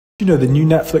You know, the new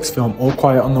Netflix film All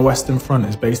Quiet on the Western Front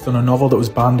is based on a novel that was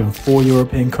banned in 4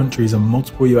 European countries and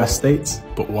multiple US states.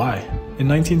 But why? In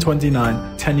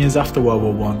 1929, 10 years after World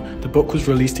War I, the book was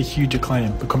released to huge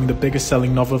acclaim, becoming the biggest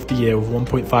selling novel of the year with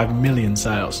 1.5 million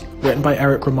sales. Written by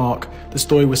Eric Remarque, the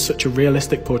story was such a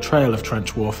realistic portrayal of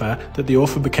trench warfare that the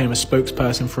author became a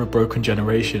spokesperson for a broken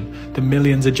generation, the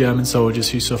millions of German soldiers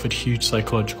who suffered huge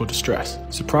psychological distress.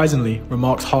 Surprisingly,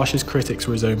 Remarque's harshest critics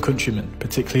were his own countrymen,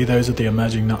 particularly those of the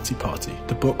emerging Nazi Party.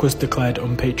 The book was declared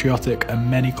unpatriotic,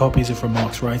 and many copies of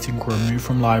Remarque's writing were removed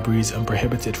from libraries and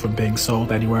prohibited from being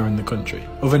sold anywhere in the country.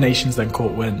 Other nations then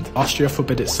caught wind. Austria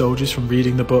forbid its soldiers from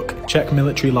reading the book, Czech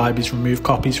military libraries removed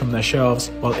copies from their shelves,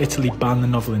 while Italy banned the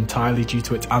novel entirely due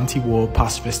to its anti-war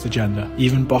pacifist agenda.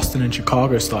 Even Boston and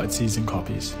Chicago started seizing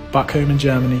copies. Back home in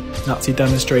Germany, Nazi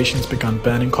demonstrations began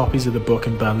burning copies of the book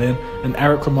in Berlin, and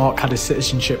Eric Remarque had his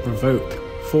citizenship revoked,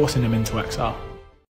 forcing him into exile.